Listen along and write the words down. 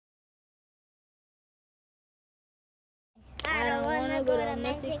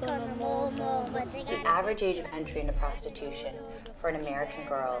The average age of entry into prostitution for an American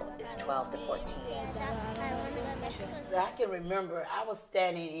girl is 12 to 14. I can remember I was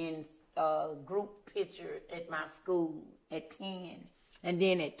standing in a group picture at my school at 10. And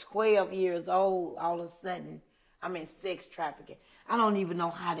then at 12 years old, all of a sudden, I'm in sex trafficking. I don't even know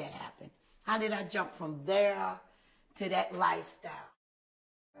how that happened. How did I jump from there to that lifestyle?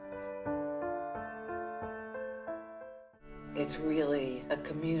 It's really a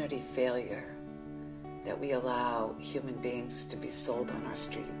community failure that we allow human beings to be sold on our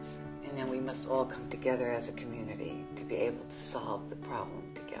streets. And then we must all come together as a community to be able to solve the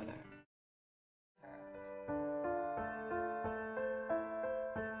problem together.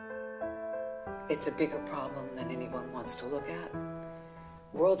 It's a bigger problem than anyone wants to look at.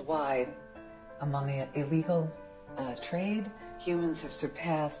 Worldwide, among illegal trade, humans have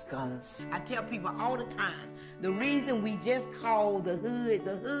surpassed guns. I tell people all the time, the reason we just call the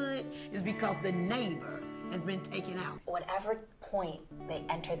hood is because the neighbor has been taken out. Whatever point they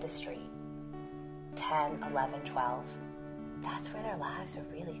entered the street, 10, 11, 12, that's where their lives were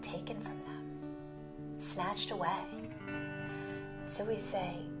really taken from them, snatched away. So we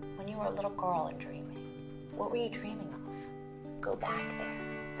say, when you were a little girl and dreaming, what were you dreaming of? Go back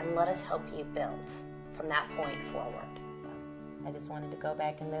there and let us help you build from that point forward. I just wanted to go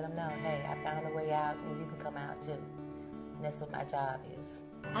back and let them know, hey, I found a way out and you can come out too. And that's what my job is.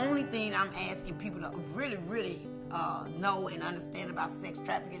 Only thing I'm asking people to really know and understand about sex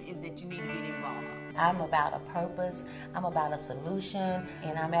trafficking is that you need to get involved. I'm about a purpose, I'm about a solution,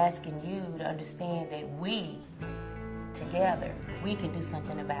 and I'm asking you to understand that we, together, we can do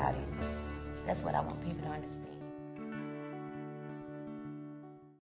something about it. That's what I want people to understand.